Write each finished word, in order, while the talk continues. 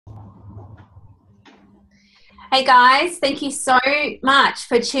Hey guys, thank you so much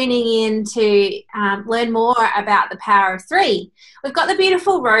for tuning in to learn more about the power of three. We've got the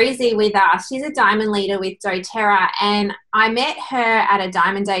beautiful Rosie with us. She's a diamond leader with doTERRA, and I met her at a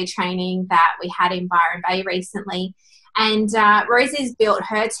Diamond Day training that we had in Byron Bay recently. And Rosie's built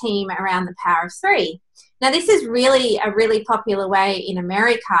her team around the power of three. Now, this is really a really popular way in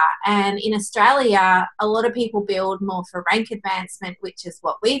America, and in Australia, a lot of people build more for rank advancement, which is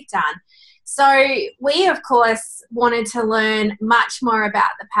what we've done. So we, of course, wanted to learn much more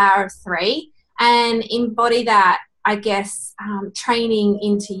about the power of three and embody that, I guess, training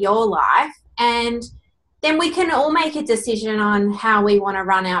into your life. And then we can all make a decision on how we want to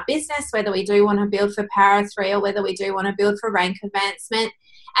run our business, whether we do want to build for power of three or whether we do want to build for rank advancement.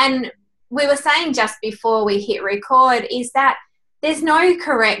 And we were saying just before we hit record is that there's no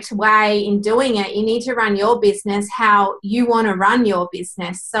correct way in doing it. You need to run your business how you want to run your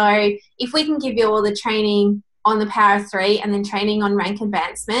business. So if we can give you all the training on the power of three and then training on rank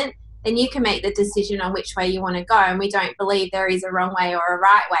advancement, then you can make the decision on which way you want to go. And we don't believe there is a wrong way or a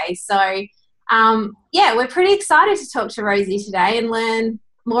right way. So yeah, we're pretty excited to talk to Rosie today and learn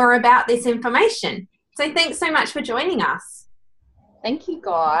more about this information. So thanks so much for joining us. Thank you,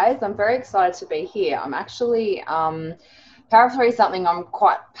 guys. I'm very excited to be here. I'm actually... Power of three is something I'm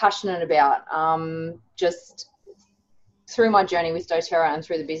quite passionate about. Just through my journey with doTERRA and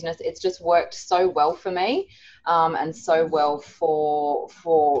through the business, it's just worked so well for me and so well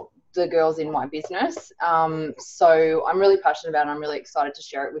for the girls in my business. So I'm really passionate about it. I'm really excited to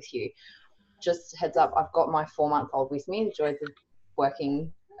share it with you. Just heads up, I've got my 4-month-old with me, the joys of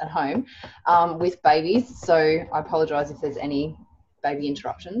working at home with babies. So I apologise if there's any baby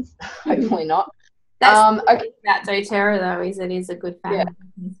interruptions. Hopefully not. That's okay. About doTERRA though, is it is a good family.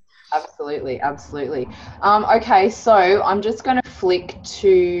 Yeah, absolutely. Okay, so I'm just going to flick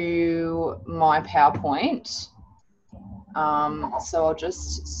to my PowerPoint. So I'll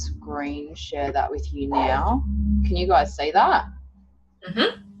just screen share that with you now. Can you guys see that?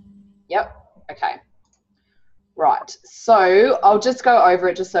 Mm-hmm. Yep. Okay. Right, so I'll just go over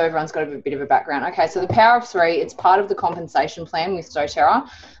it just so everyone's got a bit of a background. Okay, so the power of three, it's part of the compensation plan with doTERRA.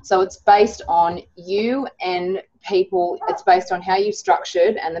 So it's based on you and people, it's based on how you've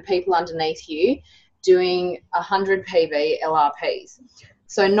structured and the people underneath you doing 100 PV LRPs.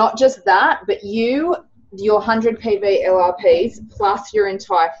 So not just that, but your 100 PV LRPs plus your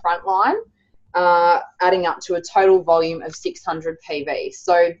entire frontline, adding up to a total volume of 600 PV.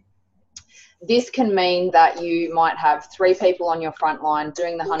 So this can mean that you might have 3 people on your front line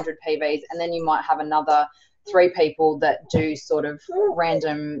doing the 100 PVs, and then you might have another 3 people that do sort of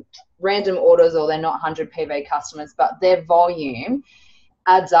random orders, or they're not 100 PV customers, but their volume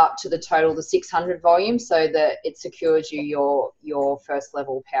adds up to the total, the 600 volume, so that it secures you your first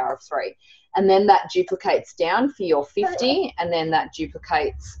level power of three. And then that duplicates down for your 50, and then that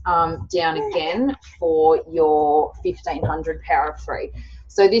duplicates down again for your 1500 power of three.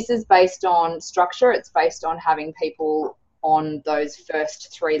 So this is based on structure. It's based on having people on those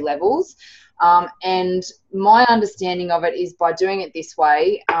first 3 levels. And my understanding of it is by doing it this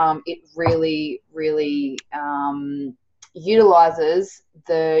way, it really, really utilizes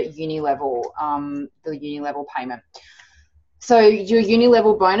the uni level payment. So your uni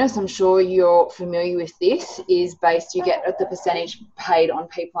level bonus, I'm sure you're familiar with this, is based, you get the percentage paid on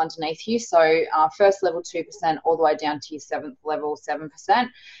people underneath you. So first level 2% all the way down to your 7th level 7%.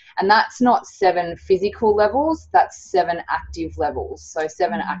 And that's not 7 physical levels, that's 7 active levels. So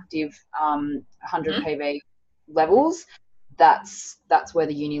 7 active 100 PV levels, that's where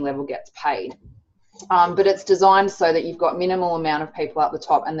the uni level gets paid. But it's designed so that you've got minimal amount of people at the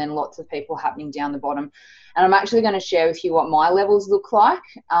top and then lots of people happening down the bottom. And I'm actually going to share with you what my levels look like,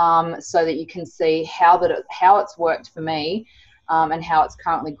 so that you can see how it's worked for me, and how it's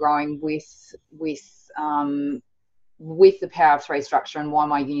currently growing with the power of three structure, and why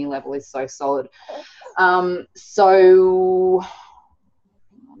my uni level is so solid. So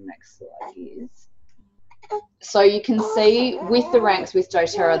next slide is. So you can see with the ranks with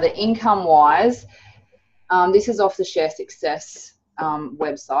doTERRA, the income wise, this is off the Share Success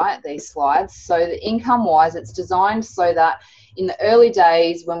website, these slides. So the income wise, it's designed so that in the early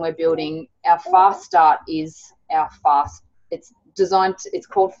days when we're building, our fast start is it's designed, it's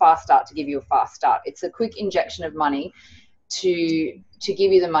called fast start to give you a fast start. It's a quick injection of money to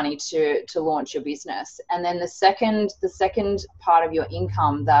give you the money to launch your business. And then the second part of your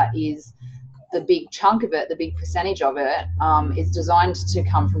income, that is the big chunk of it, the big percentage of it, is designed to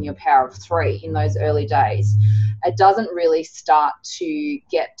come from your power of three in those early days. It doesn't really start to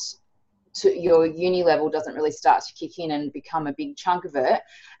get to your uni level doesn't really start to kick in and become a big chunk of it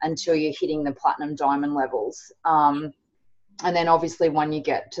until you're hitting the platinum diamond levels. And then obviously when you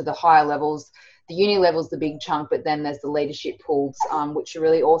get to the higher levels, the uni level's the big chunk, but then there's the leadership pools, which are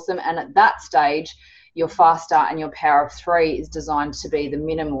really awesome. And at that stage, your fast start and your power of 3 is designed to be the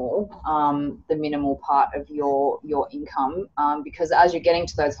minimal part of your income, because as you're getting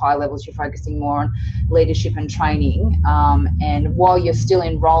to those high levels, you're focusing more on leadership and training. And while you're still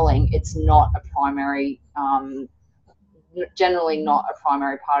enrolling, it's not a primary, generally not a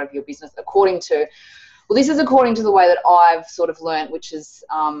primary part of your business, well, this is according to the way that I've sort of learned, which is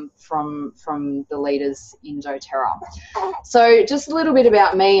from the leaders in doTERRA. So just a little bit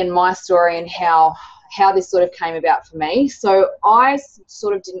about me and my story and how this sort of came about for me. So I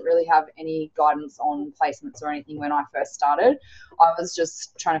sort of didn't really have any guidance on placements or anything when I first started. I was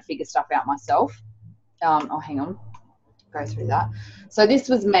just trying to figure stuff out myself. Oh, hang on. Go through that. So this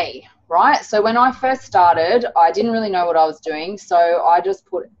was me, right? So when I first started, I didn't really know what I was doing. So I just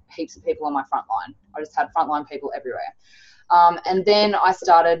put heaps of people on my front line. I just had frontline people everywhere. And then I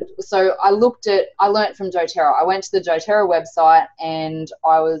started, so I learned from doTERRA. I went to the doTERRA website and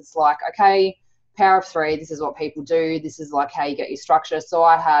I was like, okay, power of 3, this is what people do. This is like how you get your structure. So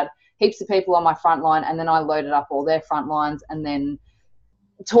I had heaps of people on my front line, and then I loaded up all their front lines and then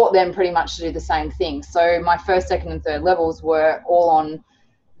taught them pretty much to do the same thing. So my first, second and third levels were all on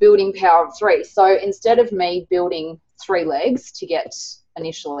building power of 3. So instead of me building 3 legs to get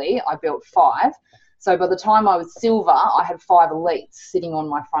initially, I built 5. So by the time I was silver, I had 5 elites sitting on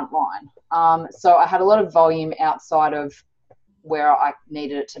my front line. So I had a lot of volume outside of where I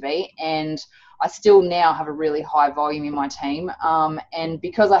needed it to be, and I still now have a really high volume in my team. And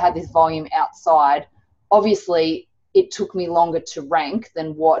because I had this volume outside, obviously it took me longer to rank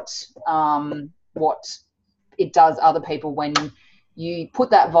than what it does other people when you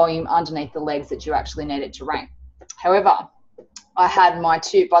put that volume underneath the legs that you actually need it to rank. However, I had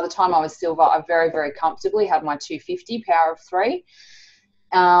by the time I was silver, I very, very comfortably had my 250 power of 3.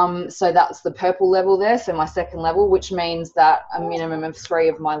 So that's the purple level there. So my second level, which means that a minimum of 3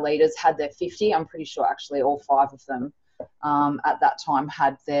 of my leaders had their 50. I'm pretty sure actually all 5 of them at that time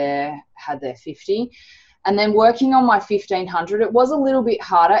had their 50. And then working on my 1500, it was a little bit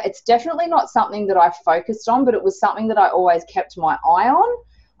harder. It's definitely not something that I focused on, but it was something that I always kept my eye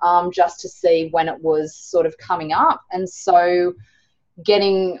on, just to see when it was sort of coming up. And so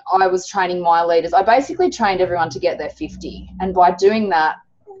I was training my leaders. I basically trained everyone to get their 50. And by doing that,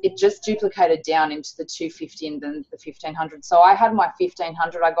 it just duplicated down into the 250 and then the 1500. So I had my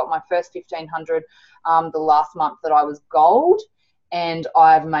 1500. I got my first 1500 the last month that I was gold, and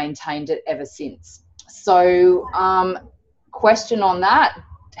I've maintained it ever since. So question on that,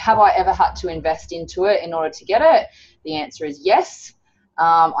 have I ever had to invest into it in order to get it? The answer is yes.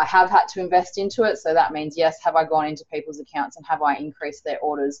 I have had to invest into it. So that means yes. Have I gone into people's accounts and have I increased their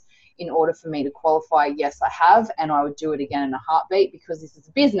orders in order for me to qualify? Yes, I have. And I would do it again in a heartbeat, because this is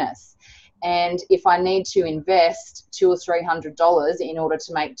a business. And if I need to invest $200 or $300 in order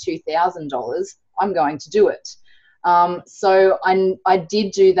to make $2,000, I'm going to do it. So I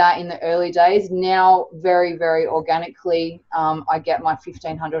did do that in the early days. Now, very, very organically, I get my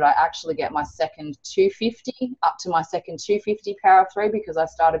 1500. I actually get my second 250, up to my second 250 power of 3, because I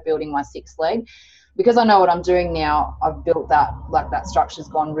started building my 6th leg. Because I know what I'm doing now, I've built that, like that structure's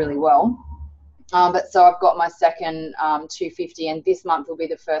gone really well. But so I've got my second 250, and this month will be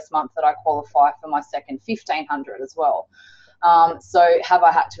the first month that I qualify for my second 1500 as well. So have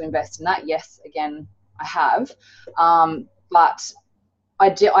I had to invest in that? Yes, again, I have, but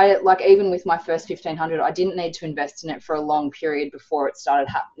I like, even with my first 1500, I didn't need to invest in it for a long period before it started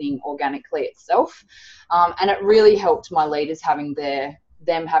happening organically itself, and it really helped my leaders having their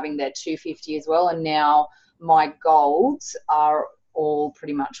 250 as well. And now my golds are all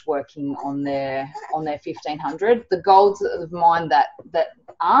pretty much working on their 1500. The golds of mine that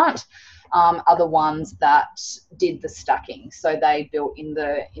aren't are the ones that did the stacking. So they built in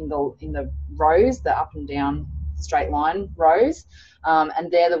the rows, the up and down straight line rows,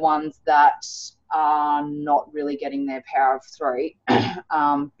 and they're the ones that are not really getting their power of 3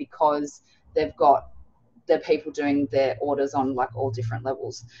 because they've got the people doing their orders on like all different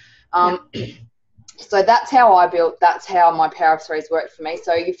levels. So that's how that's how my power of 3s worked for me.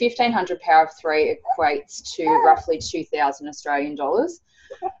 So your 1500 power of 3 equates to roughly 2,000 Australian dollars.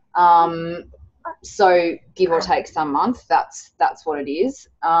 So give or take some months, that's what it is.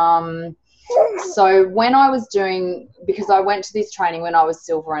 So when I was because I went to this training when I was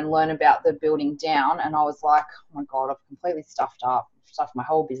silver and learned about the building down, and I was like, oh my God, I've completely stuffed my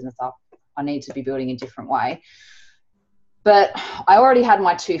whole business up. I need to be building a different way. But I already had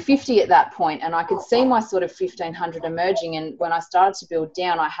my 250 at that point, and I could see my sort of 1500 emerging. And when I started to build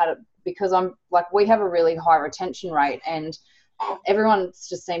down, I had it, because I'm like, we have a really high retention rate, and everyone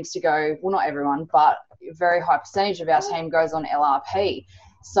just seems to go, well, not everyone, but a very high percentage of our team goes on LRP.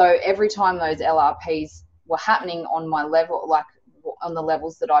 So every time those LRPs were happening on my level, like on the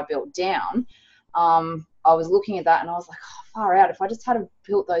levels that I built down, I was looking at that and I was like, oh, far out. If I just had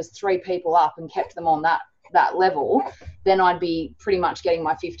built those 3 people up and kept them on that level, then I'd be pretty much getting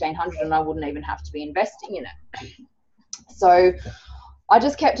my 1500 and I wouldn't even have to be investing in it. So I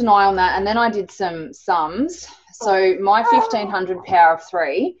just kept an eye on that, and then I did some sums. So my 1500 power of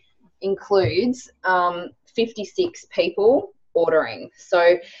 3 includes 56 people ordering.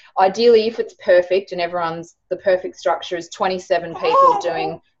 So ideally, if it's perfect and the perfect structure is 27 people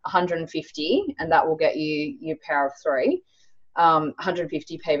doing 150, and that will get you your power of 3.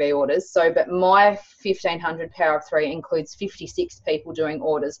 150 PV orders. So, but my 1500 power of 3 includes 56 people doing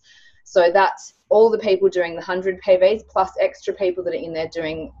orders. So that's all the people doing the 100 PVs plus extra people that are in there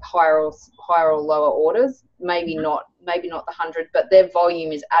doing higher or lower orders. Maybe not the 100, but their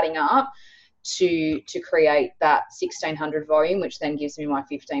volume is adding up to create that 1600 volume, which then gives me my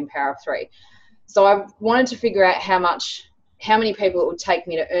 15 power of 3. So I wanted to figure out how many people it would take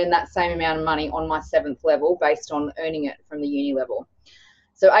me to earn that same amount of money on my 7th level based on earning it from the uni level.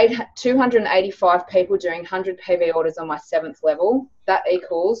 So 285 people doing 100 PV orders on my 7th level, that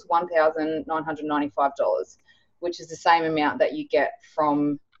equals $1,995, which is the same amount that you get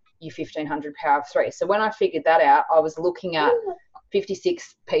from your 1500 power of 3. So when I figured that out, I was looking at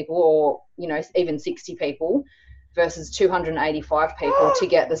 56 people, or, you know, even 60 people versus 285 people to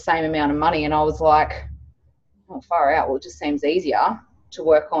get the same amount of money. And I was like, oh, far out. Well, it just seems easier to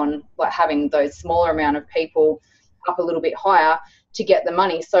work on like having those smaller amount of people up a little bit higher to get the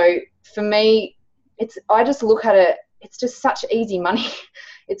money. So for me, I just look at it, it's just such easy money.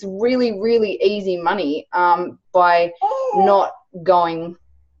 It's really, really easy money by not going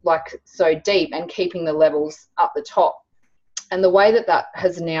like so deep and keeping the levels up the top. And the way that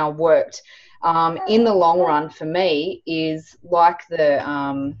has now worked in the long run for me is like the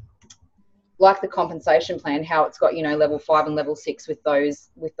compensation plan, how it's got, you know, level 5 and level 6 with those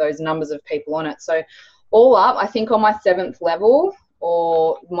numbers of people on it. So all up, I think on my 7th level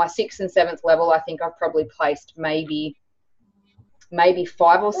or my 6th and 7th level, I think I've probably placed maybe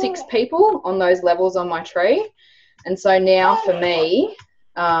 5 or 6 people on those levels on my tree. And so now for me,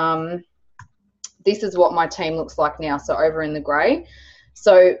 this is what my team looks like now. So over in the grey.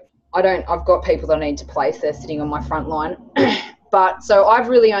 So I've got people that I need to place. They're sitting on my front line. But so I've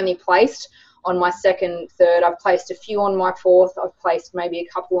really only placed on my 2nd, 3rd. I've placed a few on my 4th. I've placed maybe a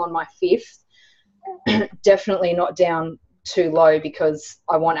couple on my 5th. Definitely not down too low because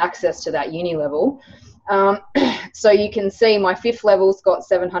I want access to that uni level. So you can see my 5th level's got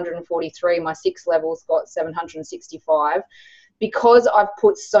 743. My 6th level's got 765. Because I've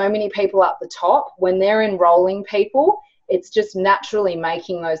put so many people up the top, when they're enrolling people, it's just naturally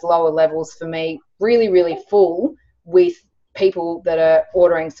making those lower levels for me really, really full with people that are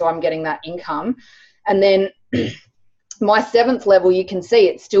ordering, so I'm getting that income. And then my 7th level, you can see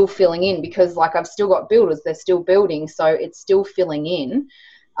it's still filling in because like I've still got builders, they're still building, so it's still filling in.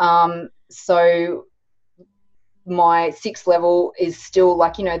 So my 6th level is still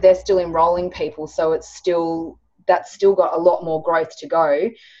like, you know, they're still enrolling people, so that's still got a lot more growth to go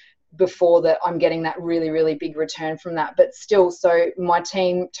before that I'm getting that really, really big return from that. But still, so my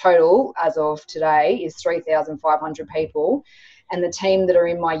team total as of today is 3,500 people, and the team that are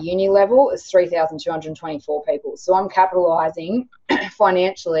in my uni level is 3,224 people. So I'm capitalizing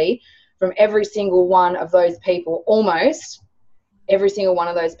financially from every single one of those people, almost every single one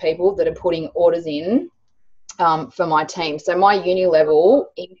of those people that are putting orders in for my team. So my uni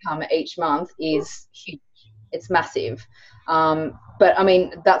level income each month is huge. It's massive. But I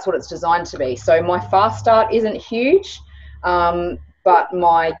mean, that's what it's designed to be. So my fast start isn't huge, but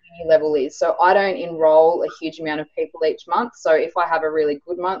my uni level is. So I don't enroll a huge amount of people each month. So if I have a really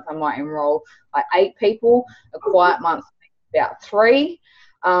good month, I might enroll like 8 people. A quiet month, about 3.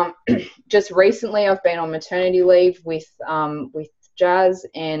 Just recently, I've been on maternity leave with Jazz,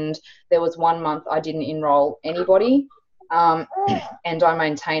 and there was 1 month I didn't enroll anybody. And I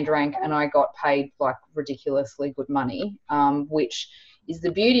maintained rank and I got paid like ridiculously good money, which is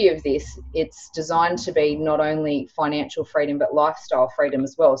the beauty of this. It's designed to be not only financial freedom but lifestyle freedom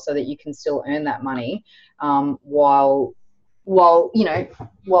as well, so that you can still earn that money while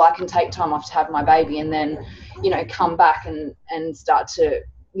I can take time off to have my baby, and then, you know, come back and start to,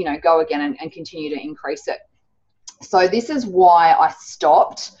 you know, go again and continue to increase it. So this is why I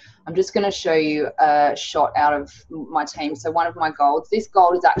stopped I'm just going to show you a shot out of my team. So one of my golds, this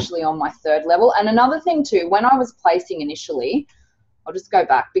gold is actually on my 3rd level. And another thing too, when I was placing initially, I'll just go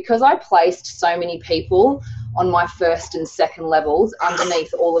back, because I placed so many people on my 1st and 2nd levels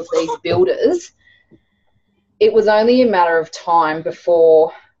underneath all of these builders, it was only a matter of time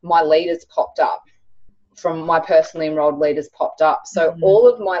before my leaders popped up, from my personally enrolled leaders popped up. So all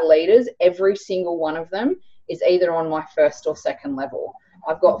of my leaders, every single one of them is either on my 1st or 2nd level.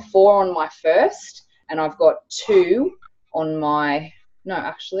 I've got 4 on my 1st, and I've got 2 on my, no,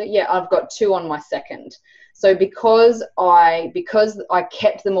 actually, yeah, I've got 2 on my 2nd. So because I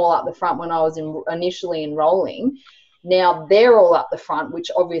kept them all up the front when I was initially enrolling, now they're all up the front,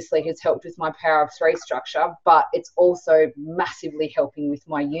 which obviously has helped with my Power of 3 structure, but it's also massively helping with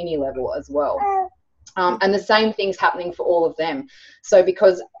my uni level as well. And the same thing's happening for all of them. So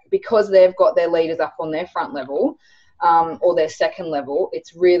because they've got their leaders up on their front level, or their 2nd level,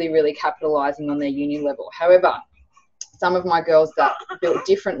 it's really, really capitalizing on their uni level. However, some of my girls that built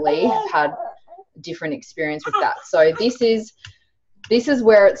differently have had different experience with that. So this is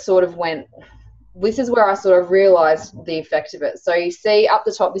where it sort of went. This is where I sort of realized the effect of it. So you see up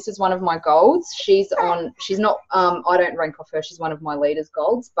the top, this is one of my golds. She's not, I don't rank off her. She's one of my leaders'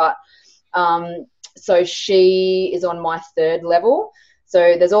 golds, but so she is on my 3rd level.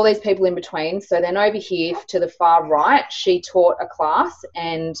 So there's all these people in between. So then over here to the far right, she taught a class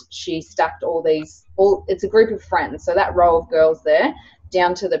and she stacked it's a group of friends. So that row of girls there,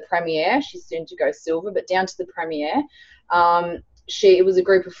 down to the premier, she's soon to go silver, but down to the premier, it was a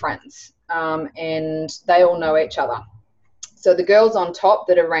group of friends, and they all know each other. So the girls on top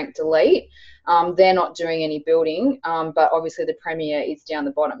that are ranked elite, they're not doing any building, but obviously the premier is down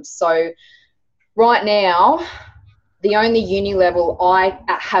the bottom. So right now, the only uni level I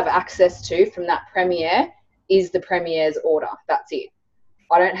have access to from that premier is the premier's order. That's it.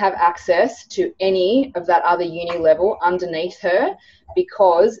 I don't have access to any of that other uni level underneath her,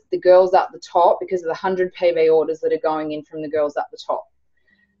 because the girls up the top, because of the 100 PV orders that are going in from the girls up the top.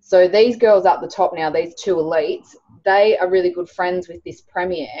 So these girls up the top now, these 2 elites, they are really good friends with this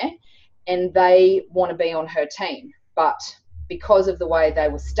premier and they want to be on her team. But because of the way they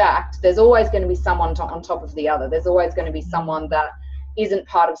were stacked, there's always going to be someone on top of the other. There's always going to be someone that isn't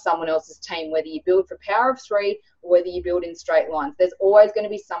part of someone else's team, whether you build for Power of 3 or whether you build in straight lines. There's always going to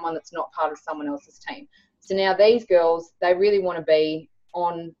be someone that's not part of someone else's team. So now these girls, they really want to be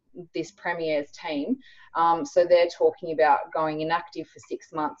on this premier's team. So they're talking about going inactive for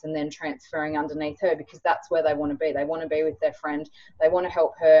 6 months and then transferring underneath her, because that's where they want to be. They want to be with their friend. They want to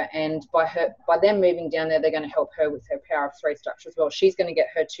help her, and by them moving down there, they're going to help her with her Power of 3 structure as well. She's going to get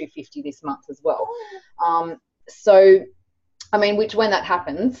her 250 this month as well. So I mean, which when that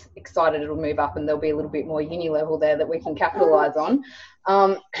happens, excited it'll move up and there'll be a little bit more uni level there that we can capitalize on.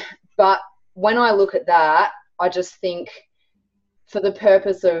 But when I look at that, I just think, for the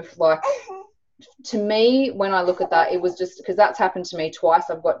purpose of, like, to me, when I look at that, it was just because that's happened to me twice.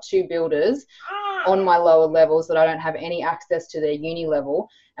 I've got 2 builders on my lower levels that I don't have any access to their uni level.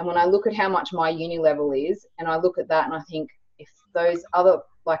 And when I look at how much my uni level is, and I look at that and I think, if those other,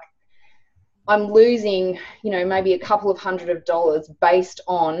 like, I'm losing, you know, maybe a couple of $100 based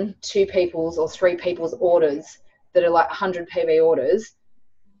on 2 people's or 3 people's orders that are like 100 PV orders.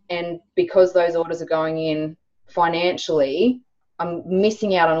 And because those orders are going in financially, I'm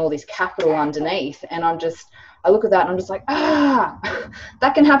missing out on all this capital underneath. And I look at that and I'm just like,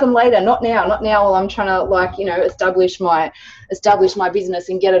 that can happen later, not now while I'm trying to, like, you know, establish my business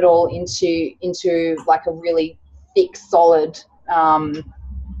and get it all into like a really thick, solid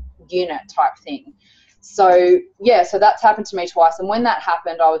unit type thing. So yeah, so that's happened to me twice. And when that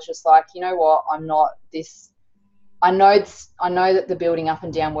happened, I was just like, you know what, I'm not this. I know that the building up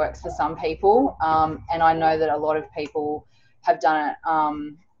and down works for some people, and I know that a lot of people have done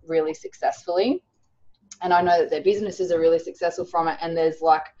it really successfully, and I know that their businesses are really successful from it. And there's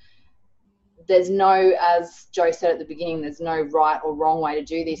no, as Joe said at the beginning, there's no right or wrong way to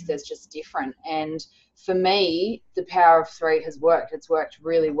do this. There's just different. And for me, the Power of 3 has worked. It's worked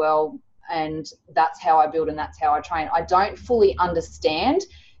really well, and that's how I build and that's how I train. I don't fully understand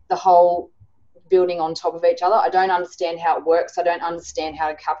the whole building on top of each other. I don't understand how it works. I don't understand how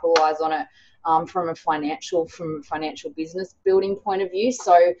to capitalize on it from a financial business building point of view.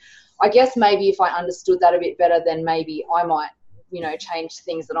 So I guess maybe if I understood that a bit better, then maybe I might, you know, change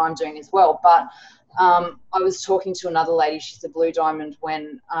things that I'm doing as well. But I was talking to another lady, she's a Blue Diamond,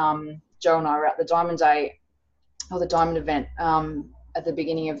 when Joe and I were at the Diamond Day or the Diamond event at the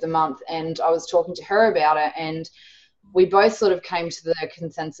beginning of the month, and I was talking to her about it, and we both sort of came to the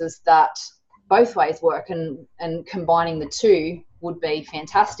consensus that both ways work, and combining the two would be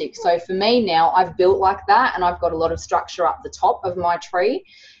fantastic. So for me now, I've built like that, and I've got a lot of structure up the top of my tree,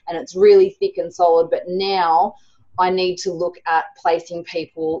 and it's really thick and solid. But now I need to look at placing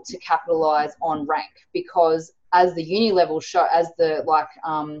people to capitalize on rank, because as the uni level show, as the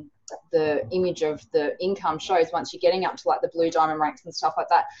image of the income shows, once you're getting up to like the blue diamond ranks and stuff like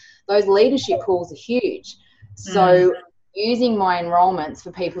that, those leadership pools are huge. So using my enrollments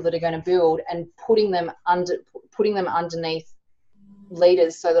for people that are going to build and putting them underneath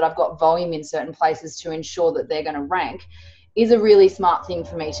leaders so that I've got volume in certain places to ensure that they're going to rank is a really smart thing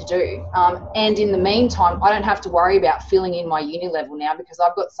for me to do. And in the meantime, I don't have to worry about filling in my uni level now, because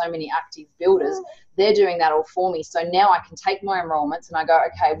I've got so many active builders. They're doing that all for me. So now I can take my enrollments and I go,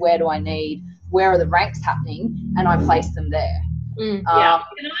 okay, where are the ranks happening? And I place them there. Can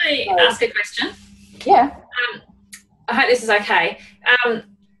I ask a question? Yeah. I hope this is okay.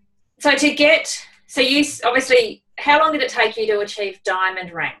 So you obviously, how long did it take you to achieve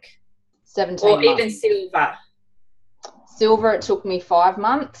diamond rank? 17 or months. Even silver? Silver, it took me 5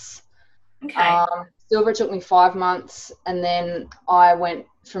 months. Okay. Silver, it took me 5 months, and then I went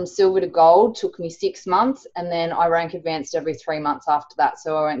from silver to gold, took me 6 months, and then I rank advanced every 3 months after that.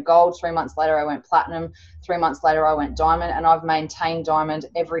 So I went gold, 3 months later I went platinum, 3 months later I went diamond, and I've maintained diamond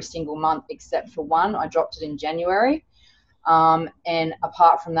every single month except for one. I dropped it in January. And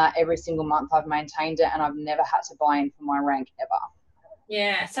apart from that, every single month I've maintained it, and I've never had to buy in for my rank ever.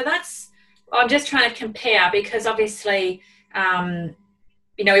 Yeah, so I'm just trying to compare, because obviously,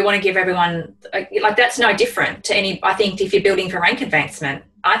 we want to give everyone, like, that's no different to I think if you're building for rank advancement,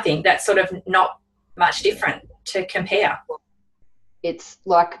 I think that's sort of not much different to compare. It's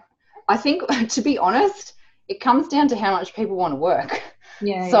like, I think, to be honest, it comes down to how much people want to work.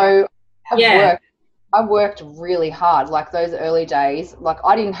 Yeah. So I've worked really hard. Like those early days, like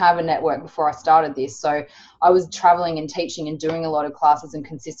I didn't have a network before I started this. So I was traveling and teaching and doing a lot of classes and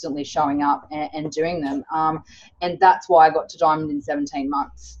consistently showing up and doing them. And that's why I got to diamond in 17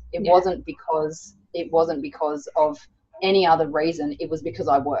 months. It wasn't because of any other reason. It was because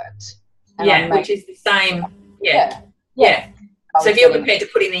I worked. And which is the same. Yeah. So if you're prepared to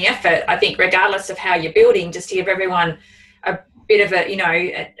put in the effort, I think regardless of how you're building, just to give everyone a bit of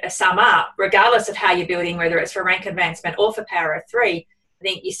a sum up, regardless of how you're building, whether it's for rank advancement or for Power of Three, I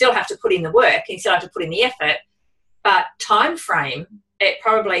think you still have to put in the work, and you still have to put in the effort, but time frame, it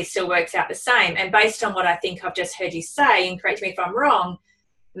probably still works out the same. And based on what I think I've just heard you say, and correct me if I'm wrong,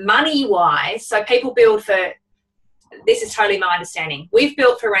 money wise, so people build for, this is totally my understanding, we've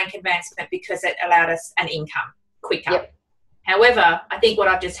built for rank advancement because it allowed us an income quicker. Yep. However, I think what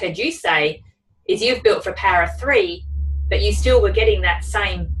I've just heard you say is you've built for Power of Three, but you still were getting that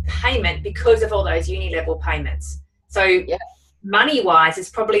same payment because of all those uni level payments. So money wise is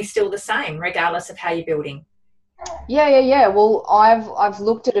probably still the same regardless of how you're building. Yeah. Well, I've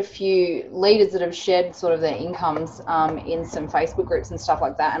looked at a few leaders that have shared sort of their incomes in some Facebook groups and stuff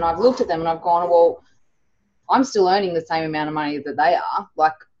like that, and I've looked at them and I've gone, well, I'm still earning the same amount of money that they are.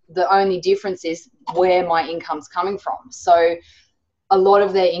 Like, the only difference is where my income's coming from. So a lot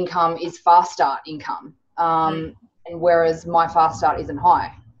of their income is fast start income. And whereas my fast start isn't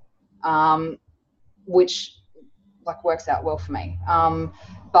high, which like works out well for me.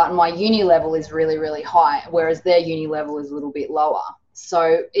 But my uni level is really, really high, whereas their uni level is a little bit lower.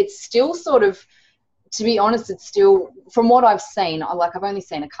 So it's still sort of, to be honest, it's still, from what I've seen, I've only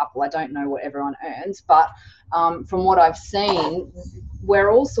seen a couple. I don't know what everyone earns, but from what I've seen,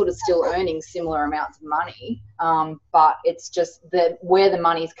 we're all sort of still earning similar amounts of money. But it's just that where the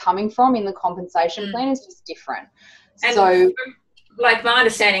money's coming from in the compensation plan is just different. And so, like, my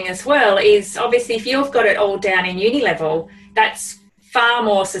understanding as well is obviously if you've got it all down in uni level, that's far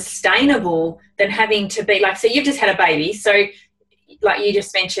more sustainable than having to be like, so you've just had a baby. So like you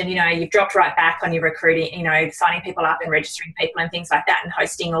just mentioned, you've dropped right back on your recruiting, signing people up and registering people and things like that and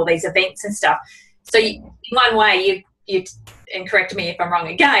hosting all these events and stuff. So in one way, you and correct me if I'm wrong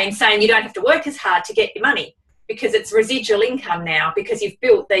again, saying you don't have to work as hard to get your money because it's residual income now because you've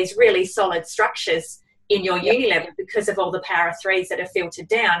built these really solid structures in your uni level because of all the Power of Threes that are filtered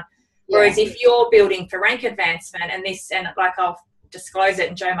down. Whereas if you're building for rank advancement and like I'll disclose it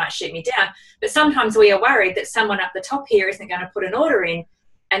and Joe might shoot me down, but sometimes we are worried that someone up the top here isn't going to put an order in,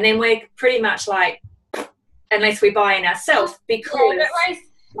 and then we're pretty much like, unless we buy in ourselves, because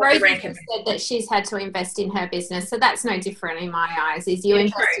Rosie said that she's had to invest in her business, so that's no different in my eyes. Is you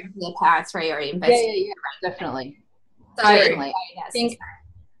invest in the Power 3 or you invest in definitely. So, definitely.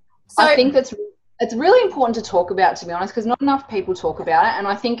 I think it's really important to talk about, to be honest, because not enough people talk about it. And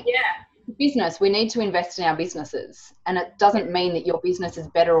I think business, we need to invest in our businesses, and it doesn't mean that your business is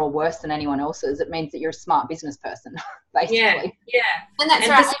better or worse than anyone else's. It means that you're a smart business person, basically. Yeah. And that's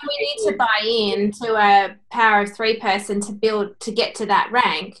right. And we need to buy in to a power of 3 person to get to that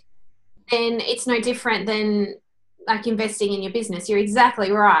rank. Then it's no different than like investing in your business. You're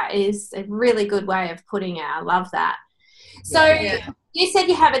exactly right. It is a really good way of putting it. I love that. So you said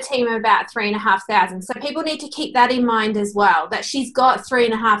you have a team of about 3,500. So people need to keep that in mind as well, that she's got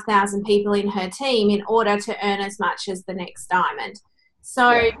 3,500 people in her team in order to earn as much as the next diamond.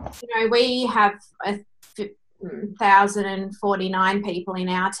 So, we have 1,049 people in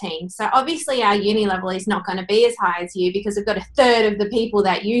our team. So obviously our uni level is not going to be as high as you because we've got a third of the people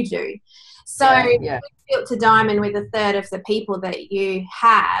that you do. So we've built to diamond with a third of the people that you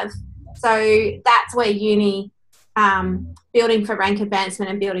have. So that's where uni building for rank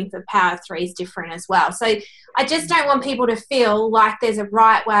advancement and building for power 3 is different as well. So I just don't want people to feel like there's a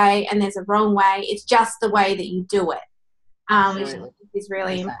right way and there's a wrong way. It's just the way that you do it, which is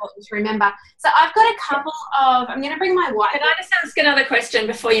really important to remember. So I've got a couple of, I'm going to bring my white. Can I just ask another question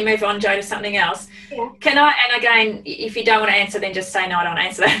before you move on, Jo, to something else? Yeah. Can I, and again, if you don't want to answer, then just say no, I don't want to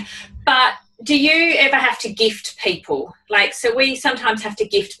answer that. But do you ever have to gift people? Like, so we sometimes have to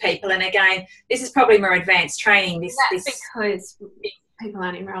gift people, and again, this is probably more advanced training. That's because people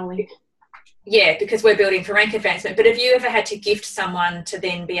aren't enrolling. Yeah, because we're building for rank advancement. But have you ever had to gift someone to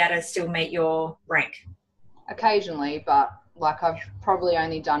then be able to still meet your rank? Occasionally, but like I've probably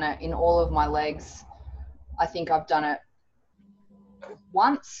only done it in all of my legs. I think I've done it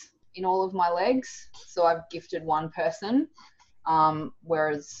once in all of my legs. So I've gifted one person,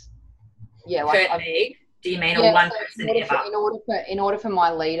 whereas... Yeah, like do you mean or one person ever? In order for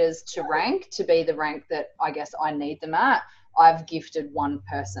my leaders to rank to be the rank that I guess I need them at, I've gifted one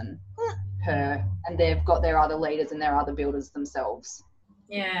person per, and they've got their other leaders and their other builders themselves.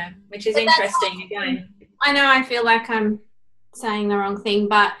 Yeah, which is interesting again. I know I feel like I'm saying the wrong thing,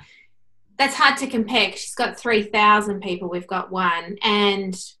 but that's hard to compare. She's got 3,000 people, we've got one,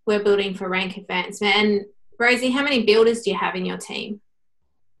 and we're building for rank advancement. And Rosie, how many builders do you have in your team?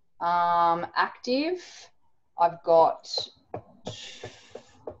 Active, I've got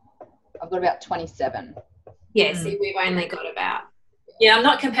about 27. Yeah, see, we've only got about... Yeah, I'm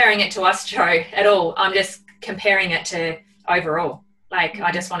not comparing it to us, Jo, at all. I'm just comparing it to overall. Like,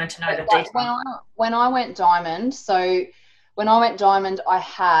 I just wanted to know the detail. When I went diamond, I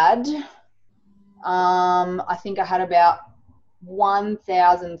had, I think I had about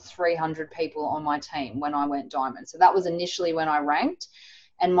 1,300 people on my team when I went diamond. So that was initially when I ranked.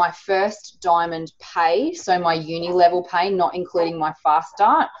 And my first diamond pay, so my uni level pay, not including my fast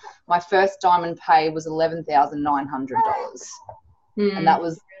start, my first diamond pay was $11,900. And that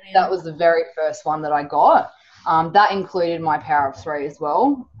was the very first one that I got. That included my power of 3 as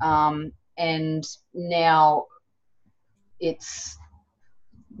well. And now it's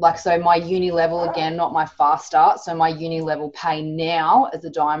like, so my uni level, again, not my fast start, so my uni level pay now as a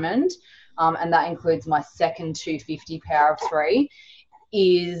diamond, and that includes my second 250 power of 3,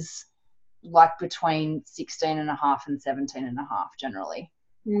 is like between 16.5 and 17.5 generally.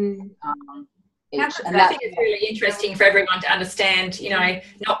 I think it's really interesting for everyone to understand, you know,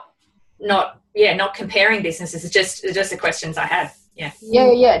 not comparing businesses. It's just the questions I have. Yeah,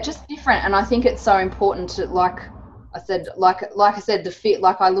 just different. And I think it's so important to, like I said, the fit,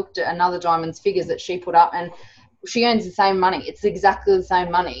 like I looked at another diamond's figures that she put up, and she earns the same money. It's exactly the same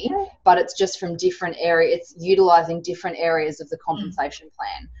money, but it's just from different areas. It's utilizing different areas of the compensation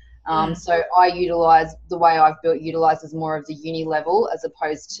plan. So I utilize, the way I've built utilizes more of the uni level as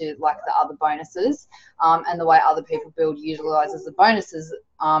opposed to like the other bonuses. And the way other people build utilizes the bonuses,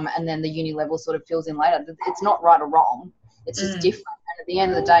 and then the uni level sort of fills in later. It's not right or wrong. It's just different. And at the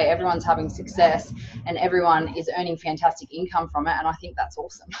end of the day, everyone's having success and everyone is earning fantastic income from it. And I think that's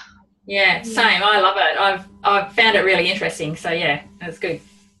awesome. Yeah, same. I love it. I've found it really interesting. So yeah, that's good.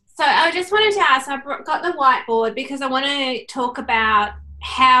 So I just wanted to ask, I've got the whiteboard because I want to talk about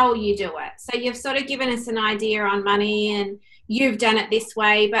how you do it. So you've sort of given us an idea on money and you've done it this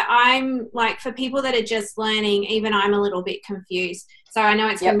way, but I'm like, for people that are just learning, even I'm a little bit confused. So I know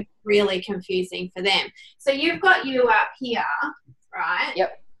it's going to be really confusing for them. So you've got you up here, right?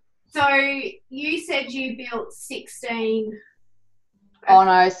 Yep. So you said you built 16. Oh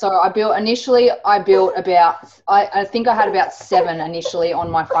no, so I built about, I think I had about 7 initially on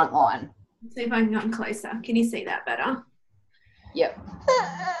my front line. Let's see if I can come closer. Can you see that better? Yep.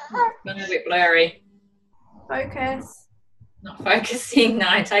 A little bit blurry. Focus. Not focusing.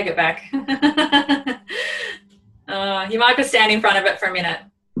 No, take it back. You might just stand in front of it for a minute.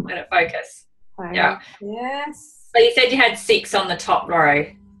 Let it focus. Focus. Yeah. Yes. So you said you had 6 on the top row.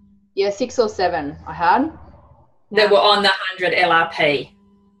 Yeah, 6 or 7 I had. That were on the 100 LRP?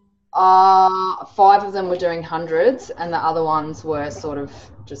 5 of them were doing hundreds, and the other ones were sort of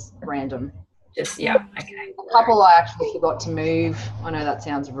just random. Just, yeah, okay. A couple I actually forgot to move. I know that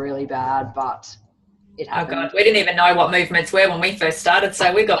sounds really bad, but it happened. Oh God, we didn't even know what movements were when we first started,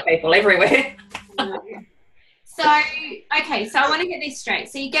 so we got people everywhere. So, okay, so I want to get this straight.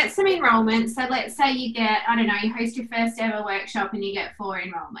 So you get some enrollments. So let's say you get, I don't know, you host your first ever workshop and you get 4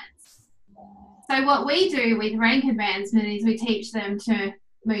 enrollments. So what we do with rank advancement is we teach them to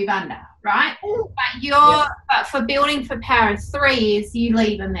move under, right? But for building for Power 3 is you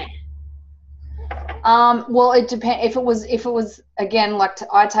leave them there. Well, it depends. If it was again, like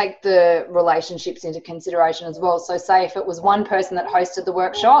I take the relationships into consideration as well. So say if it was one person that hosted the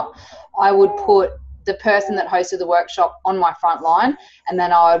workshop, I would put the person that hosted the workshop on my front line, and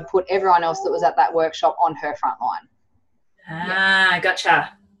then I would put everyone else that was at that workshop on her front line. Gotcha.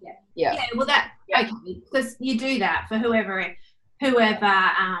 Yeah. Well, okay, because you do that for whoever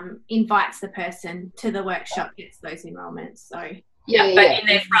invites the person to the workshop gets those enrollments. So in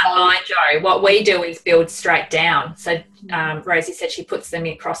their front line, Joe, what we do is build straight down. So Rosie said she puts them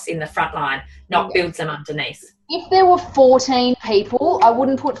across in the front line, not builds them underneath. If there were 14 people, I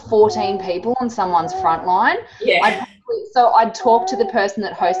wouldn't put 14 people on someone's front line. Yeah. I'd talk to the person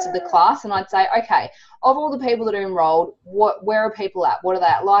that hosted the class, and I'd say, okay, of all the people that are enrolled, where are people at? What are they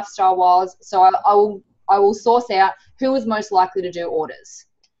at lifestyle-wise? So I will source out who is most likely to do orders.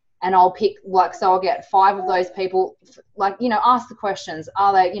 And I'll pick, so I'll get 5 of those people, ask the questions.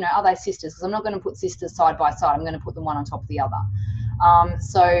 Are they sisters? Because I'm not going to put sisters side by side. I'm going to put them one on top of the other.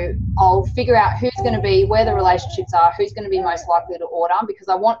 So I'll figure out who's going to be, where the relationships are, who's going to be most likely to order, because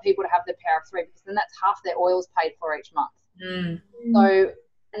I want people to have the Power of 3, because then that's half their oils paid for each month. So,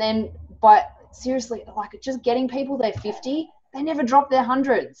 and then, but seriously, just getting people their 50, they never drop their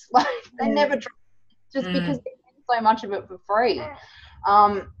hundreds. They never drop, just because they get so much of it for free.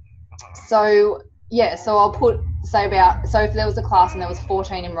 So I'll put, so if there was a class and there was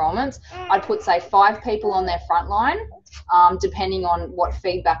 14 enrollments, I'd put, say, 5 people on their front line. Depending on what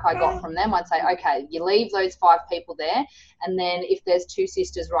feedback I got from them, I'd say, okay, you leave those 5 people there, and then if there's 2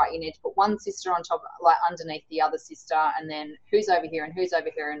 sisters, right, you need to put one sister on top, underneath the other sister, and then who's over here and who's over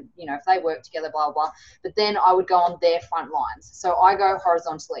here, and if they work together, blah blah. But then I would go on their front lines, so I go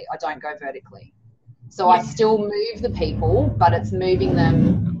horizontally, I don't go vertically. So I still move the people, but it's moving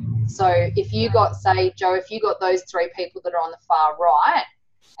them. So if you got, say, Joe, if you got those 3 people that are on the far right,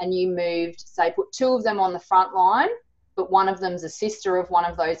 and you moved, say, put 2 of them on the front line, but one of them's a sister of one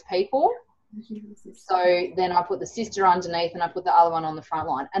of those people. So then I put the sister underneath and I put the other one on the front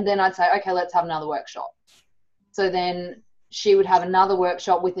line. And then I'd say, okay, let's have another workshop. So then she would have another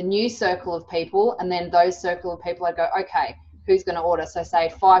workshop with a new circle of people, and then those circle of people, I'd go, okay, who's going to order? So say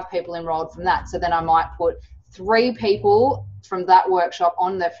 5 people enrolled from that. So then I might put 3 people from that workshop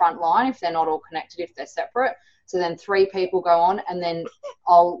on their front line if they're not all connected, if they're separate. So then 3 people go on, and then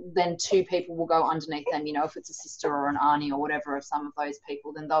 2 people will go underneath them. If it's a sister or an auntie or whatever of some of those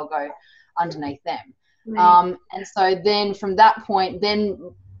people, then they'll go underneath them. And so then from that point, then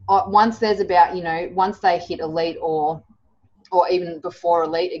once there's about, once they hit elite or even before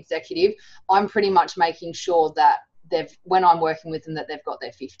elite executive, I'm pretty much making sure that when I'm working with them, that they've got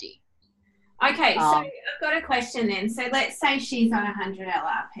their 50. Okay, so I've got a question then. So let's say she's on 100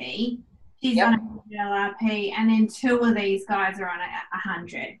 LRP. She's on 100 LRP, and then 2 of these guys are on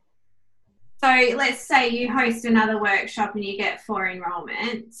 100. So let's say you host another workshop and you get 4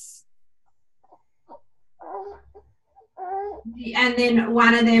 enrollments, and then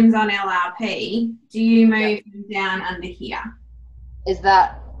one of them's on LRP. Do you move them down under here? Is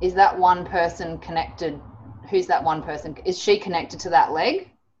that one person connected? Who's that one person? Is she connected to that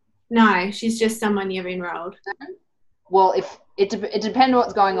leg? No, she's just someone you've enrolled. Well, if it depends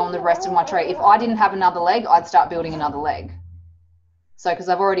what's going on the rest of my tree. If I didn't have another leg, I'd start building another leg. So because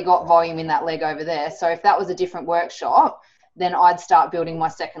I've already got volume in that leg over there. So if that was a different workshop, then I'd start building my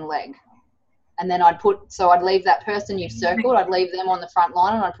second leg. And then I'd leave that person you've circled, I'd leave them on the front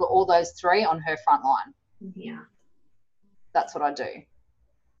line, and I'd put all those 3 on her front line. Yeah. That's what I do.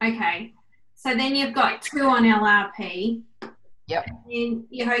 Okay. So then you've got 2 on LRP. Yep. And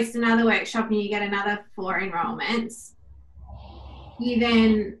you host another workshop and you get another 4 enrollments. You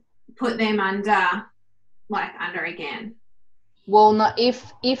then put them under again. Well, no,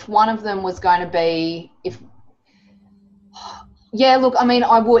 if one of them was going to be, look, I mean,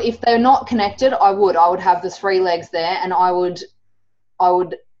 I would, if they're not connected, I would have the 3 legs there, and I would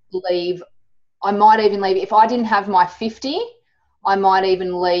leave, I might even leave, if I didn't have my 50, I might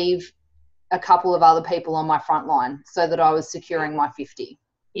even leave a couple of other people on my front line so that I was securing my 50.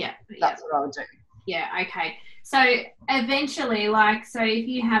 Yeah. That's what I would do. Yeah, okay. So eventually, like, so if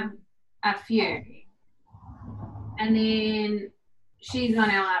you have a few and then she's on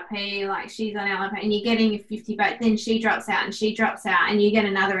LRP, and you're getting 50, but then she drops out and you get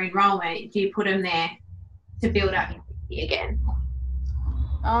another enrollment, do you put them there to build up your 50 again?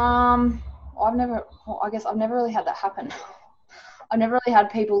 I've never really had that happen. I've never really had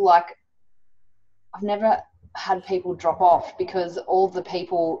people I've never had people drop off because all the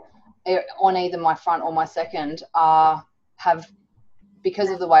people on either my front or my second have, because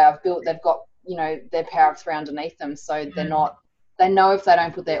of the way I've built, they've got, you know, their power of 3 underneath them. So they know if they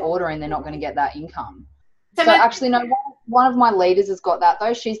don't put their order in, they're not going to get that income. So actually, no, one of my leaders has got that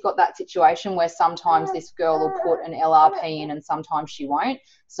though. She's got that situation where sometimes this girl will put an LRP in and sometimes she won't.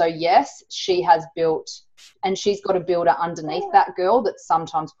 So yes, she has built, and she's got a builder underneath that girl that's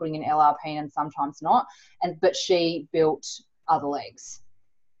sometimes putting an LRP in and sometimes not. But she built other legs.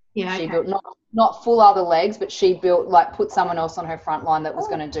 Yeah, she built not full other legs, but she built, like, put someone else on her front line that was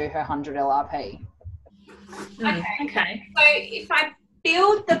going to do her 100 LRP. Okay. So if I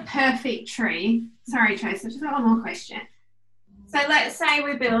build the perfect tree, sorry, Trace, I've just got one more question. So let's say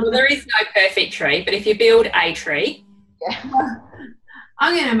we build. Well, there is no perfect tree, but if you build a tree,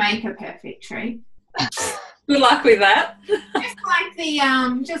 I'm going to make a perfect tree. Good luck with that.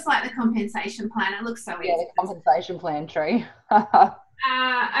 just like the compensation plan. It looks so easy. Yeah, the compensation plan tree.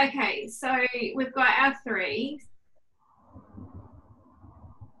 Okay, so we've got our 3.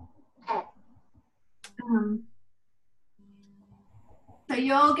 So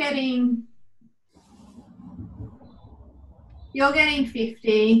you're getting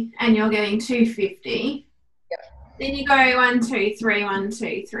 50 and you're getting 250. Yep. Then you go 1, 2, 3, 1,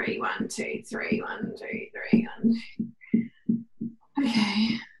 2, 3, 1, 2, 3, 1, 2, 3, 1.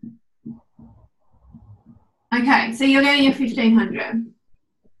 Okay. Okay, so you're getting your 1,500.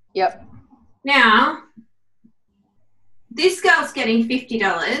 Yep. Now, this girl's getting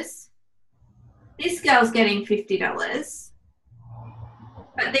 $50. This girl's getting $50.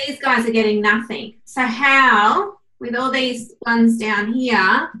 But these guys are getting nothing. So how, with all these ones down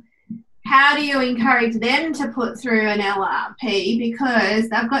here, how do you encourage them to put through an LRP because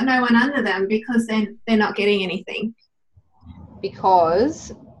they've got no one under them because they're not getting anything?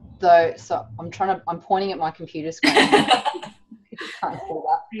 Because so I'm pointing at my computer screen. Can't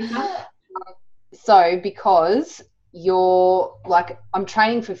see that. So because you're like, I'm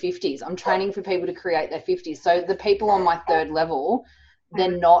training for 50s. I'm training for people to create their 50s. So the people on my 3rd level,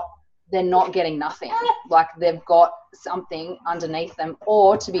 they're not getting nothing. Like, they've got something underneath them,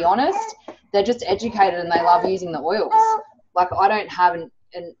 or to be honest, they're just educated and they love using the oils. Like, I don't have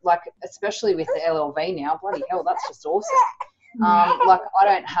like, especially with the LLV now, bloody hell, that's just awesome. Like, I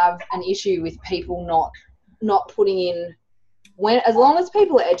don't have an issue with people not putting in, as long as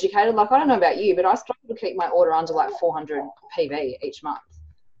people are educated. Like, I don't know about you, but I struggle to keep my order under like 400 PV each month.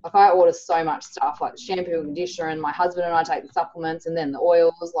 Like, I order so much stuff, like the shampoo and conditioner, and my husband and I take the supplements and then the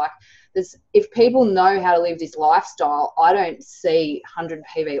oils. Like, if people know how to live this lifestyle, I don't see 100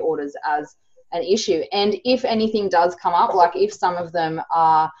 PV orders as an issue. And if anything does come up, like if some of them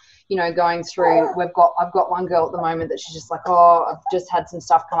are, you know, going through, I've got one girl at the moment that she's just like, oh, I've just had some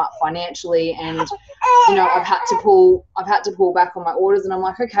stuff come up financially, and you know, I've had to pull back on my orders. And I'm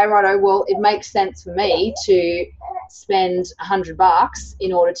like, okay, righto, well, it makes sense for me to spend $100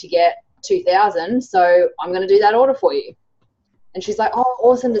 in order to get 2,000, so I'm going to do that order for you. And she's like, oh,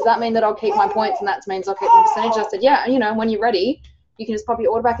 awesome, does that mean that I'll keep my points and that means I'll keep my percentage? I said, yeah, you know, when you're ready, you can just pop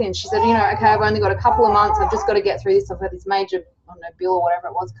your order back in. She said, you know, okay, I've only got a couple of months, I've just got to get through this, I've had this major, I don't know, bill or whatever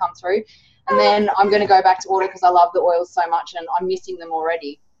it was come through, and then I'm going to go back to order because I love the oils so much and I'm missing them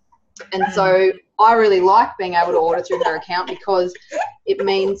already. And so I really like being able to order through her account because it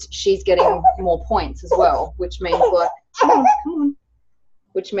means she's getting more points as well, which means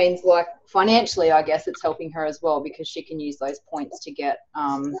like financially, I guess it's helping her as well because she can use those points to get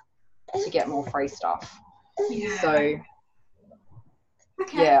more free stuff. Yeah. So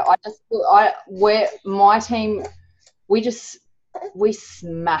okay. yeah, my team, we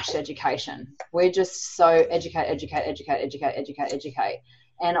smash education. We're just so educate.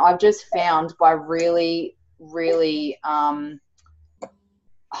 And I've just found by really, really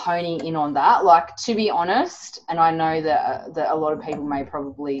honing in on that, like, to be honest, and I know that a lot of people may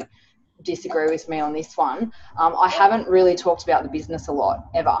probably disagree with me on this one, I haven't really talked about the business a lot,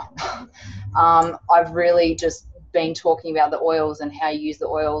 ever. I've really just been talking about the oils and how you use the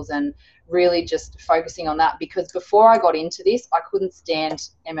oils and really just focusing on that, because before I got into this, I couldn't stand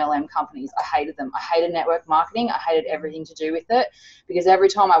MLM companies. I hated them. I hated network marketing. I hated everything to do with it, because every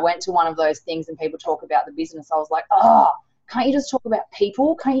time I went to one of those things and people talk about the business, I was like, oh, can't you just talk about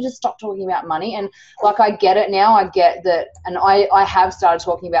people? Can't you just stop talking about money? And like, I get it now. I get that. And I have started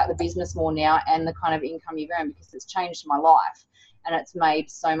talking about the business more now and the kind of income you've earned, because it's changed my life and it's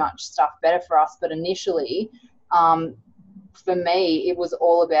made so much stuff better for us. But initially, for me, it was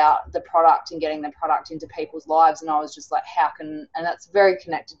all about the product and getting the product into people's lives. And I was just like, and that's very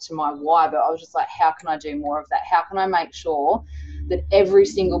connected to my why, but I was just like, how can I do more of that? How can I make sure that every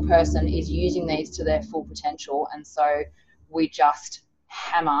single person is using these to their full potential? And so we just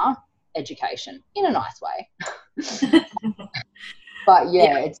hammer education in a nice way. But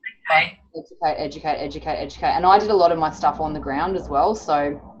yeah, it's educate. And I did a lot of my stuff on the ground as well.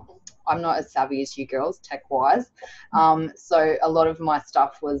 So I'm not as savvy as you girls tech-wise. So a lot of my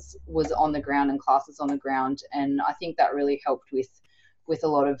stuff was on the ground and classes on the ground. And I think that really helped with a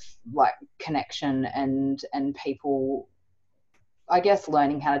lot of like connection and people, I guess,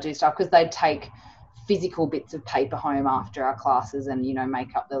 learning how to do stuff, because they'd take physical bits of paper home after our classes and, you know,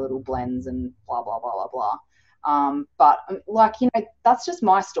 make up their little blends and blah, blah, blah, blah, blah. But like, you know, that's just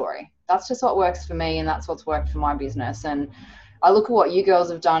my story. That's just what works for me, and that's what's worked for my business. And I look at what you girls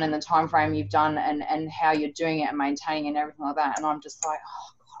have done in the time frame you've done and how you're doing it and maintaining and everything like that. And I'm just like, oh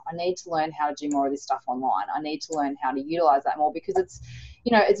God, I need to learn how to do more of this stuff online. I need to learn how to utilize that more, because it's,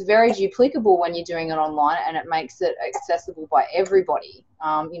 you know, it's very duplicable when you're doing it online, and it makes it accessible by everybody.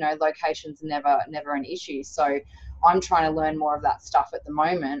 You know, location's never an issue. So I'm trying to learn more of that stuff at the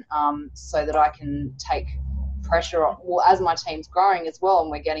moment, so that I can take pressure off. Well, as my team's growing as well,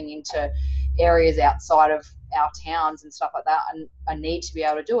 and we're getting into areas outside of our towns and stuff like that, and I need to be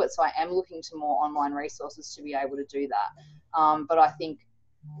able to do it. So I am looking to more online resources to be able to do that. But I think,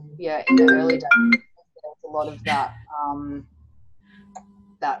 yeah, in the early days, there was a lot of that,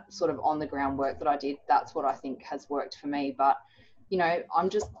 that sort of on the ground work that I did. That's what I think has worked for me. But, you know, I'm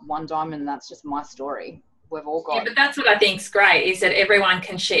just one diamond, and that's just my story. We've all got. Yeah, but that's what I think is great, is that everyone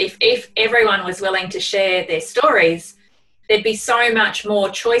can share. If everyone was willing to share their stories, there'd be so much more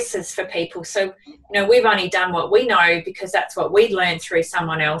choices for people. So, you know, we've only done what we know because that's what we learned through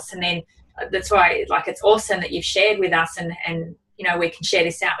someone else. And then that's why, like, it's awesome that you've shared with us, and you know, we can share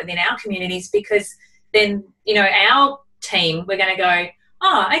this out within our communities, because then, you know, our team, we're going to go,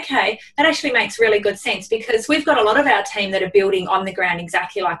 oh, okay, that actually makes really good sense, because we've got a lot of our team that are building on the ground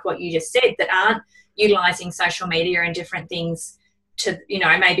exactly like what you just said, that aren't utilising social media and different things to, you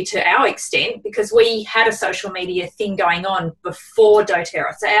know, maybe to our extent, because we had a social media thing going on before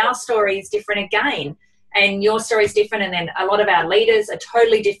doTERRA. So our story is different again, and your story is different, and then a lot of our leaders are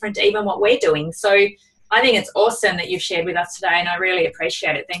totally different to even what we're doing. So I think it's awesome that you've shared with us today, and I really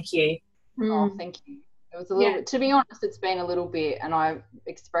appreciate it. Thank you. Oh, thank you. It was a little bit, to be honest, it's been a little bit, and I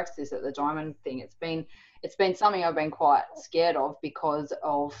expressed this at the diamond thing, it's been something I've been quite scared of, because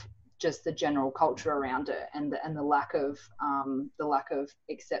of just the general culture around it, and the lack of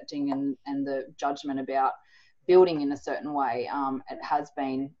accepting and the judgment about building in a certain way. It has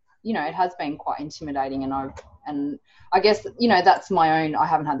been, you know, it has been quite intimidating, and I guess, you know, that's my own, I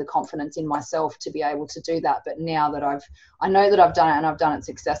haven't had the confidence in myself to be able to do that. But now that I know that I've done it, and I've done it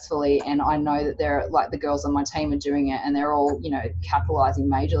successfully, and I know that they're, like, the girls on my team are doing it, and they're all, you know, capitalizing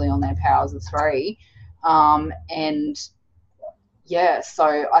majorly on their powers of three. And yeah,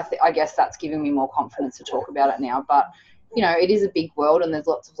 so I guess that's giving me more confidence to talk about it now. But, you know, it is a big world, and there's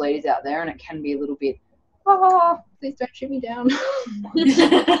lots of leaders out there, and it can be a little bit, please don't shoot me down.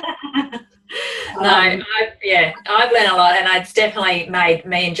 No, I've learned a lot, and it's definitely made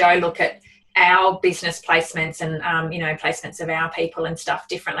me and Joe look at our business placements and, you know, placements of our people and stuff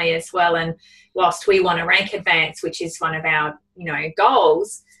differently as well. And whilst we want to rank advance, which is one of our, you know,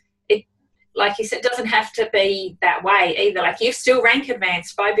 goals, it, like you said, doesn't have to be that way either. Like, you've still rank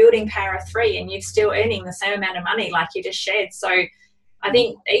advanced by building Power of 3, and you're still earning the same amount of money like you just shared. So I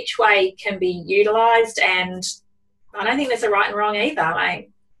think each way can be utilised, and I don't think there's a right and wrong either. Like,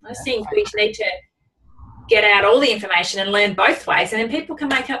 I think we need to get out all the information and learn both ways, and then people can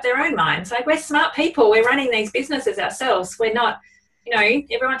make up their own minds. Like, we're smart people. We're running these businesses ourselves. We're not, you know,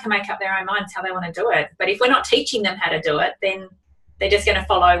 everyone can make up their own minds how they want to do it. But if we're not teaching them how to do it, then they're just going to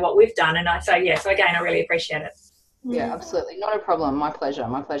follow what we've done. And so again, I really appreciate it. Yeah, absolutely. Not a problem. My pleasure.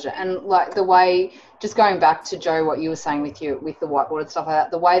 And like, the way, just going back to Joe, what you were saying with the whiteboard and stuff like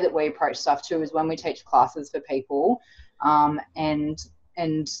that, the way that we approach stuff too is when we teach classes for people, and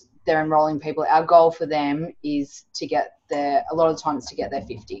they're enrolling people, our goal for them is to get a lot of the time it's to get their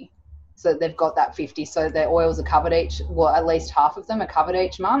 50. So they've got that 50. So their oils are covered at least half of them are covered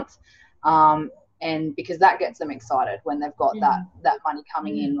each month. And because that gets them excited when they've got that money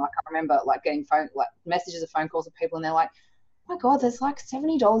coming in. Like, I remember, like, getting messages of phone calls of people, and they're like, my God, there's like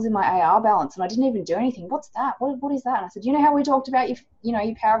 $70 in my AR balance and I didn't even do anything. What's that? What is that? And I said, you know how we talked about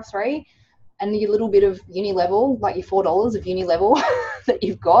your power of 3 and your little bit of uni level, like your $4 of uni level that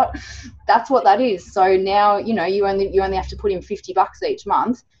you've got? That's what that is. So now, you only have to put in $50 each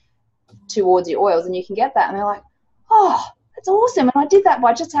month towards your oils and you can get that. And they're like, oh, that's awesome. And I did that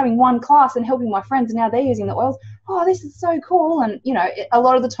by just having one class and helping my friends, and now they're using the oils. Oh, this is so cool. And, a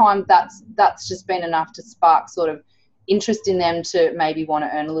lot of the time that's just been enough to spark sort of interest in them to maybe want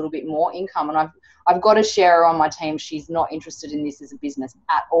to earn a little bit more income. And I've got a sharer on my team. She's not interested in this as a business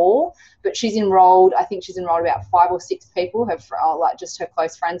at all, but she's enrolled. I think she's enrolled about 5 or 6 people, like just her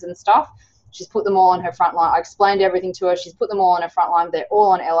close friends and stuff. She's put them all on her front line. I explained everything to her. She's put them all on her front line. They're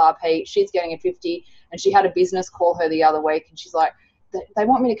all on LRP. She's getting a 50. And she had a business call her the other week, and she's like, they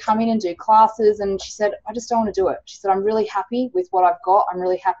want me to come in and do classes. And she said, I just don't want to do it. She said, I'm really happy with what I've got. I'm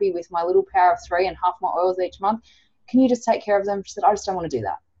really happy with my little power of 3 and half my oils each month. Can you just take care of them? She said, I just don't want to do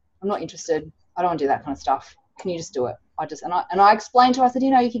that. I'm not interested. I don't want to do that kind of stuff. Can you just do it? And I explained to her, I said,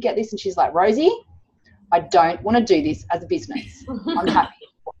 you could get this. And she's like, Rosie, I don't want to do this as a business. I'm happy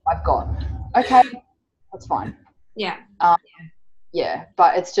with what I've got. Okay, that's fine. Yeah. Yeah,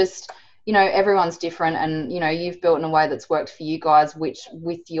 but it's just, everyone's different, and, you've built in a way that's worked for you guys, which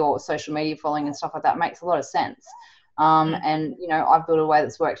with your social media following and stuff like that makes a lot of sense. And, I've built a way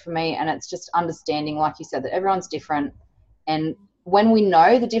that's worked for me, and it's just understanding, like you said, that everyone's different. And when we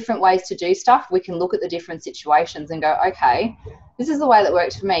know the different ways to do stuff, we can look at the different situations and go, okay, this is the way that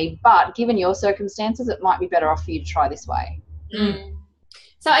worked for me, but given your circumstances, it might be better off for you to try this way. Mm.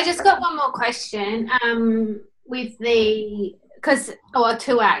 So I just got one more question with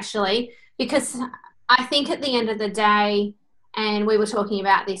two actually, because I think at the end of the day, and we were talking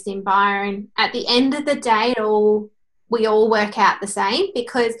about this in Byron, at the end of the day, we all work out the same,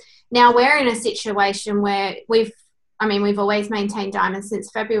 because now we're in a situation where we've always maintained diamonds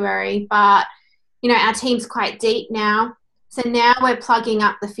since February, but, our team's quite deep now. So now we're plugging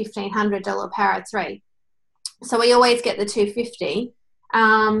up the $1,500 power of 3. So we always get the $250.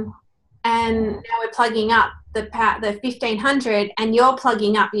 And now we're plugging up the 1,500, and you're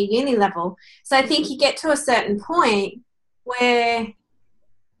plugging up your uni level. So I think you get to a certain point where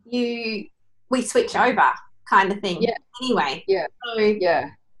we switch over, kind of thing. Yeah. Anyway. Yeah. So yeah.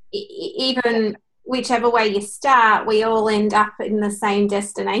 Even whichever way you start, we all end up in the same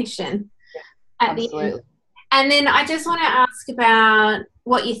destination at the end. And then I just want to ask about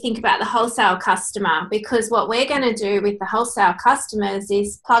what you think about the wholesale customer, because what we're going to do with the wholesale customers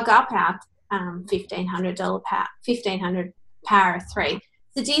is plug up our $1,500 power of 3.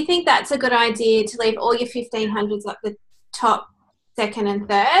 So do you think that's a good idea to leave all your 1,500s at the top, second and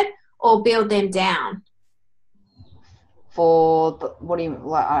third, or build them down? What do you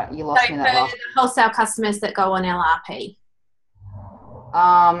like? You lost me that last. The wholesale customers that go on LRP.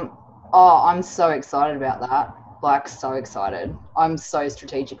 I'm so excited about that. Like, so excited. I'm so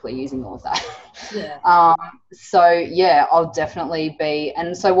strategically using all of that. Yeah. So yeah, I'll definitely be.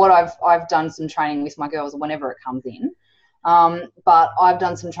 And so what I've done some training with my girls whenever it comes in. But I've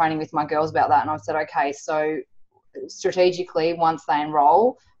done some training with my girls about that, and I've said, okay, so strategically, once they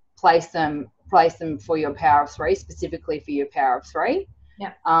enroll, place them for your power of 3, specifically for your power of 3.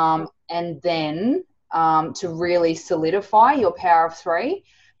 Yeah. And then to really solidify your power of 3,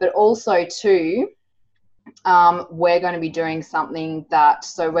 but also too, we're going to be doing something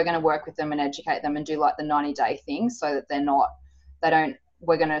so we're going to work with them and educate them and do like the 90-day thing, so that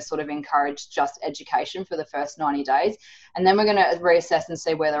we're going to sort of encourage just education for the first 90 days. And then we're going to reassess and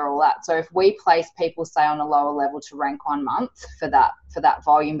see where they're all at. So if we place people, say, on a lower level to rank 1 month for that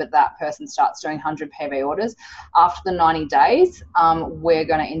volume, but that person starts doing 100 PV orders, after the 90 days, we're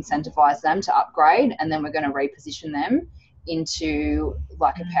going to incentivize them to upgrade, and then we're going to reposition them into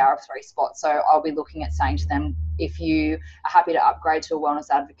like a power of 3 spot. So I'll be looking at saying to them, if you are happy to upgrade to a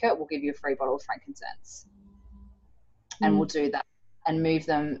wellness advocate, we'll give you a free bottle of frankincense. And we'll do that and move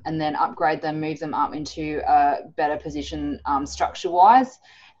them, and then upgrade them, move them up into a better position structure wise.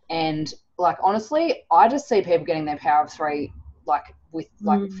 And like, honestly, I just see people getting their power of 3 like with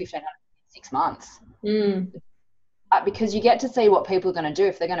like 1,500 in 6 months. Because you get to see what people are going to do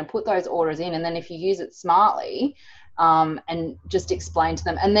if they're going to put those orders in, and then if you use it smartly, and just explain to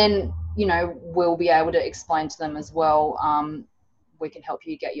them, and then we'll be able to explain to them as well, we can help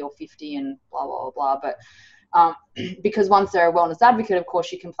you get your 50 and blah blah blah. But because once they're a wellness advocate, of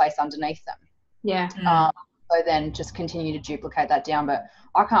course you can place underneath them. Yeah. So then just continue to duplicate that down. But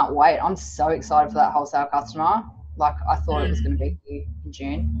I can't wait. I'm so excited for that wholesale customer. Like, I thought it was going to be in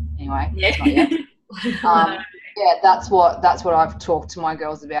June anyway. Yeah. It's not yet. Yeah, that's what I've talked to my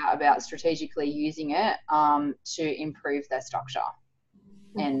girls about strategically using it to improve their structure.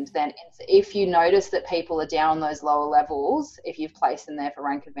 And then if you notice that people are down on those lower levels, if you've placed them there for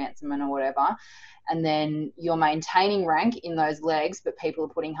rank advancement or whatever, and then you're maintaining rank in those legs, but people are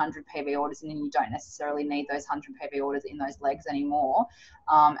putting 100 PV orders in and you don't necessarily need those 100 PV orders in those legs anymore,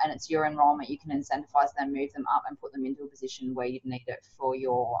 and it's your enrollment, you can incentivize them, move them up and put them into a position where you'd need it for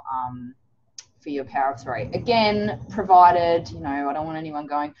your power of 3. Again, provided, you know, I don't want anyone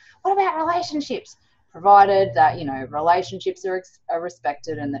going, what about relationships? Provided that, you know, relationships are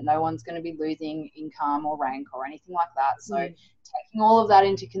respected and that no one's going to be losing income or rank or anything like that. So taking all of that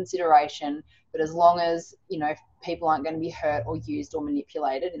into consideration, but as long as, you know, people aren't going to be hurt or used or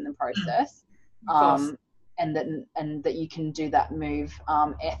manipulated in the process, and that you can do that move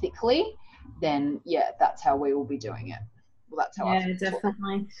ethically, then yeah, that's how we will be doing it. Well, that's how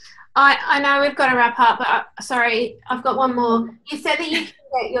definitely. I know we've got to wrap up, but sorry, I've got one more. You said that you can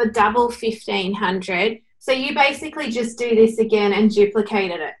get your double 1,500. So you basically just do this again and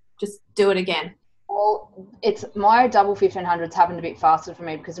duplicated it. Just do it again. Well, it's my double 1,500s happened a bit faster for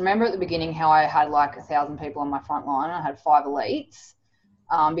me because remember at the beginning how I had like 1,000 people on my front line. I had 5 elites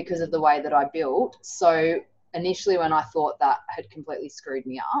because of the way that I built. So initially when I thought that had completely screwed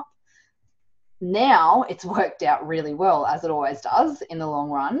me up, now it's worked out really well, as it always does in the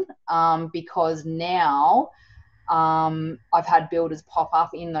long run, because now I've had builders pop up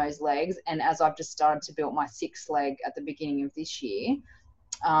in those legs, and as I've just started to build my 6th leg at the beginning of this year,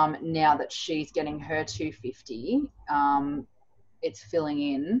 now that she's getting her 250, it's filling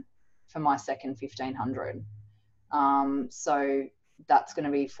in for my second 1,500. So that's going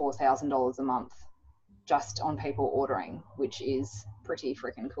to be $4,000 a month just on people ordering, which is pretty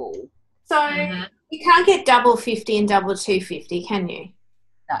freaking cool. So you can't get double 50 and double 250, can you?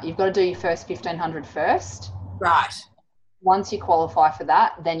 No, you've got to do your first 1,500 first. Right. Once you qualify for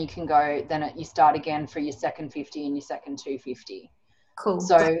that, then you can go, you start again for your second 50 and your second 250. Cool.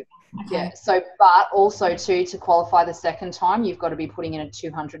 So, yeah. So, but also too, to qualify the second time, you've got to be putting in a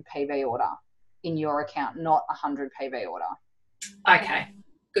 200 PV order in your account, not a 100 PV order. Okay.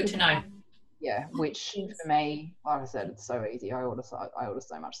 Good to know. Yeah, which for me, like I said, it's so easy. I order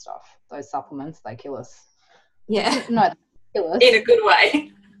so much stuff. Those supplements, they kill us. Yeah. No, they kill us. In a good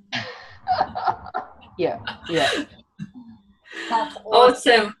way. Yeah. That's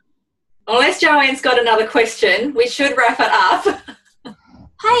awesome. Unless Joanne's got another question, we should wrap it up.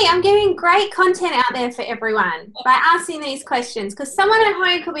 Hey, I'm getting great content out there for everyone by asking these questions, because someone at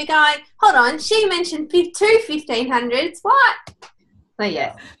home could be going, hold on, she mentioned 2 1,500s. What? But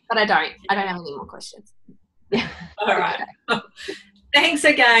yeah, but I don't have any more questions. All right. Thanks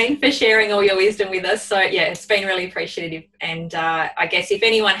again for sharing all your wisdom with us. So yeah, it's been really appreciative. And I guess if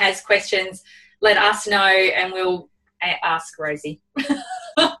anyone has questions, let us know and we'll ask Rosie.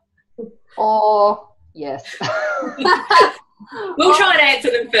 Oh, yes. We'll try and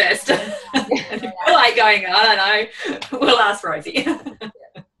answer them first. We're like going, I don't know. We'll ask Rosie.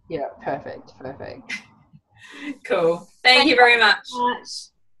 Yeah, perfect. Cool. Thank you very much.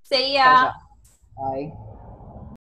 See ya. Pleasure. Bye.